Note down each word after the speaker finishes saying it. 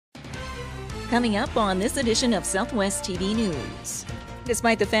Coming up on this edition of Southwest TV News.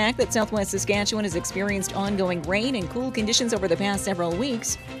 Despite the fact that Southwest Saskatchewan has experienced ongoing rain and cool conditions over the past several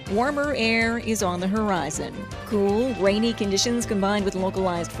weeks, warmer air is on the horizon. Cool, rainy conditions combined with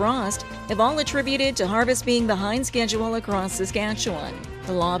localized frost have all attributed to harvest being behind schedule across Saskatchewan.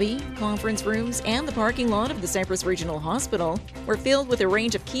 The lobby, conference rooms, and the parking lot of the Cypress Regional Hospital were filled with a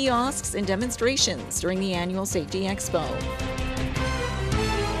range of kiosks and demonstrations during the annual Safety Expo.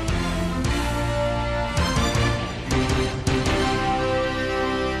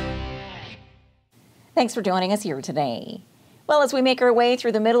 Thanks for joining us here today. Well, as we make our way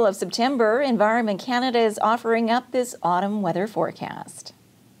through the middle of September, Environment Canada is offering up this autumn weather forecast.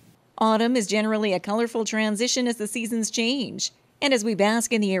 Autumn is generally a colorful transition as the seasons change. And as we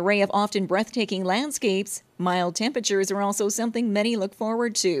bask in the array of often breathtaking landscapes, mild temperatures are also something many look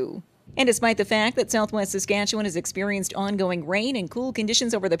forward to. And despite the fact that Southwest Saskatchewan has experienced ongoing rain and cool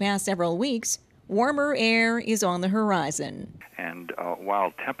conditions over the past several weeks, warmer air is on the horizon. And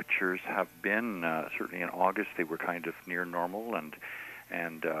while temperatures have been, certainly in August, they were kind of near normal, and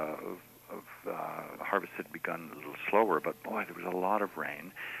harvest had begun a little slower, but boy, there was a lot of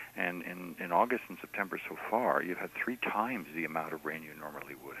rain. And in August and September so far, you've had 3 times the amount of rain you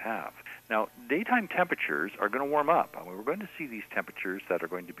normally would have. Now, daytime temperatures are going to warm up. I mean, we're going to see these temperatures that are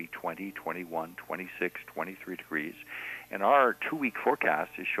going to be 20, 21, 26, 23 degrees. And our 2-week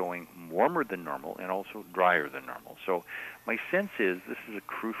forecast is showing warmer than normal and also drier than normal. So my sense is this is a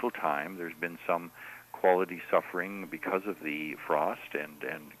crucial time. There's been some quality suffering because of the frost and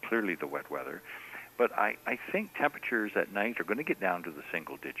clearly the wet weather. But I think temperatures at night are going to get down to the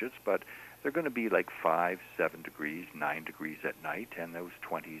single digits, but they're going to be like 5, 7 degrees, 9 degrees at night, and those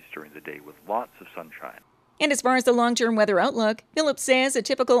 20s during the day with lots of sunshine. And as far as the long-term weather outlook, Philip says a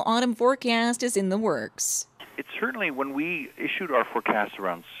typical autumn forecast is in the works. It's certainly, when we issued our forecast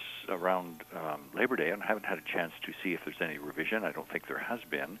around Labor Day, and I haven't had a chance to see if there's any revision. I don't think there has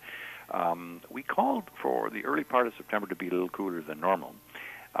been. We called for the early part of September to be a little cooler than normal.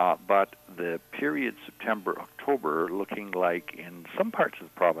 But the period September-October looking like in some parts of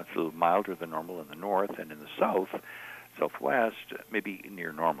the province a little milder than normal in the north, and in the south, southwest, maybe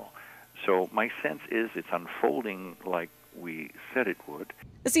near normal. So my sense is it's unfolding like we said it would.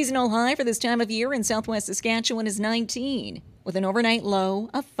 The seasonal high for this time of year in Southwest Saskatchewan is 19, with an overnight low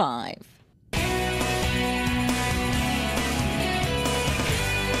of 5.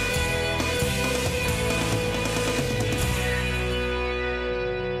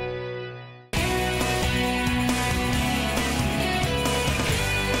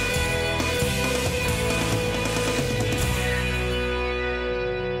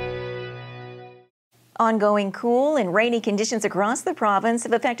 Ongoing cool and rainy conditions across the province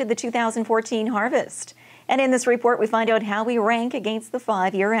have affected the 2014 harvest. And in this report, we find out how we rank against the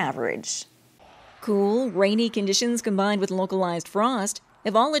 5-year average. Cool, rainy conditions combined with localized frost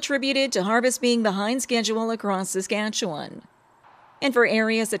have all attributed to harvest being behind schedule across Saskatchewan. And for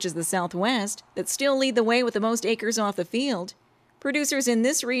areas such as the Southwest that still lead the way with the most acres off the field, producers in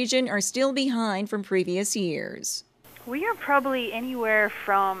this region are still behind from previous years. We are probably anywhere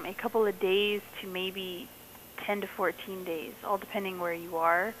from a couple of days to maybe 10 to 14 days, all depending where you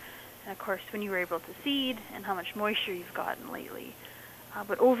are. And of course, when you were able to seed and how much moisture you've gotten lately.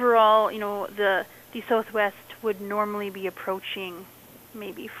 But overall, you know, the Southwest would normally be approaching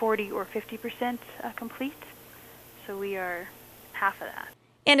maybe 40 or 50% complete. So we are half of that.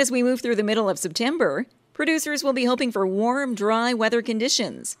 And as we move through the middle of September, producers will be hoping for warm, dry weather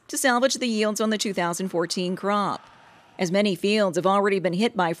conditions to salvage the yields on the 2014 crop, as many fields have already been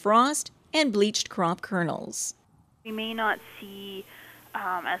hit by frost and bleached crop kernels. We may not see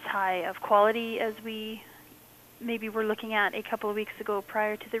as high of quality as we maybe were looking at a couple of weeks ago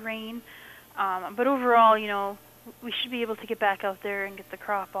prior to the rain. But overall, you know, we should be able to get back out there and get the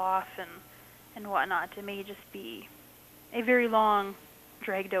crop off and whatnot. It may just be a very long,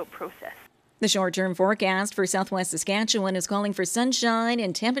 dragged-out process. The short-term forecast for Southwest Saskatchewan is calling for sunshine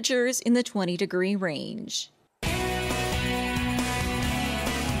and temperatures in the 20-degree range.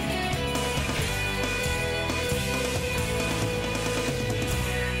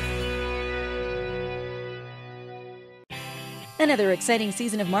 Another exciting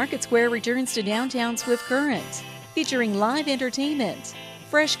season of Market Square returns to downtown Swift Current, featuring live entertainment,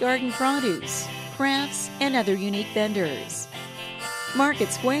 fresh garden produce, crafts, and other unique vendors. Market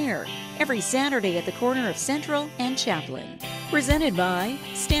Square, every Saturday at the corner of Central and Chaplin. Presented by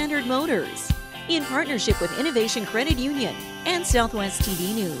Standard Motors, in partnership with Innovation Credit Union and Southwest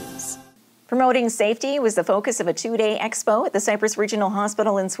TV News. Promoting safety was the focus of a 2-day expo at the Cypress Regional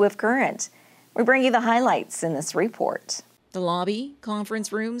Hospital in Swift Current. We bring you the highlights in this report. The lobby,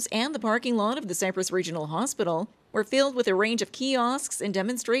 conference rooms, and the parking lot of the Cypress Regional Hospital were filled with a range of kiosks and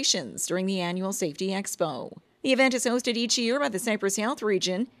demonstrations during the annual Safety Expo. The event is hosted each year by the Cypress Health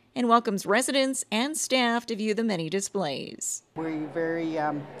Region and welcomes residents and staff to view the many displays. We're very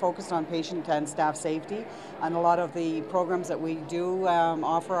focused on patient and staff safety, and a lot of the programs that we do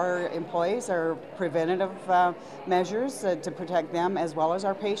offer our employees are preventative measures to protect them as well as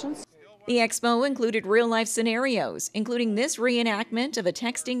our patients. The expo included real-life scenarios, including this reenactment of a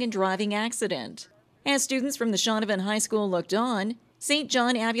texting and driving accident. As students from the Shaunavon High School looked on, St.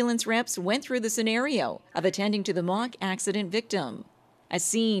 John ambulance reps went through the scenario of attending to the mock accident victim, a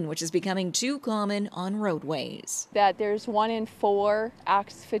scene which is becoming too common on roadways. That there's 1 in 4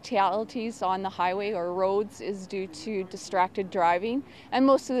 fatalities on the highway or roads is due to distracted driving, and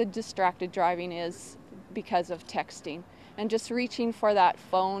most of the distracted driving is because of texting. And just reaching for that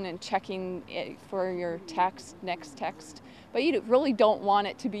phone and checking it for your next text. But you really don't want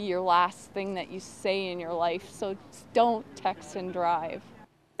it to be your last thing that you say in your life, so don't text and drive.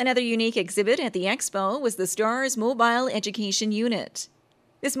 Another unique exhibit at the Expo was the STARS Mobile Education Unit.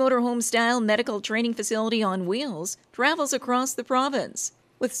 This motorhome-style medical training facility on wheels travels across the province,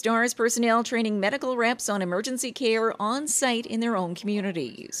 with STARS personnel training medical reps on emergency care on site in their own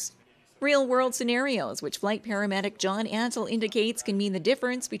communities. Real-world scenarios, which flight paramedic John Ansel indicates can mean the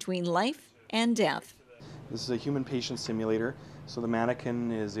difference between life and death. This is a human patient simulator, so the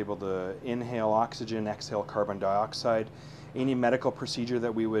mannequin is able to inhale oxygen, exhale carbon dioxide. Any medical procedure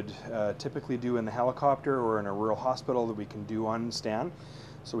that we would typically do in the helicopter or in a rural hospital that we can do on stand.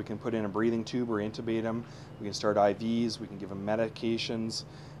 So we can put in a breathing tube or intubate him, we can start IVs, we can give him medications,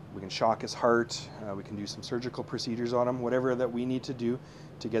 we can shock his heart, we can do some surgical procedures on him, whatever that we need to do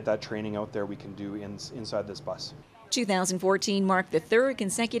to get that training out there we can do inside this bus. 2014 marked the third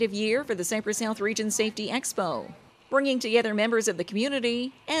consecutive year for the Cypress Health Region Safety Expo, bringing together members of the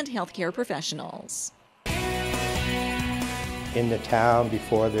community and healthcare professionals. In the town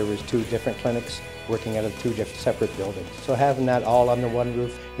before there was 2 different clinics working out of 2 different separate buildings. So having that all under one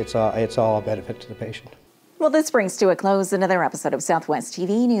roof, it's all a benefit to the patient. Well, this brings to a close another episode of Southwest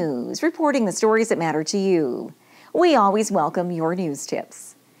TV News, reporting the stories that matter to you. We always welcome your news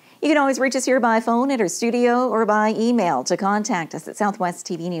tips. You can always reach us here by phone at our studio or by email to contact us at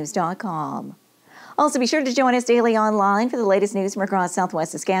southwesttvnews.com. Also, be sure to join us daily online for the latest news from across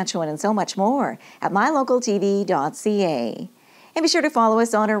Southwest Saskatchewan and so much more at MyLocalTV.ca. And be sure to follow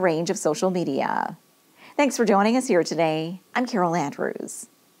us on a range of social media. Thanks for joining us here today. I'm Carol Andrews.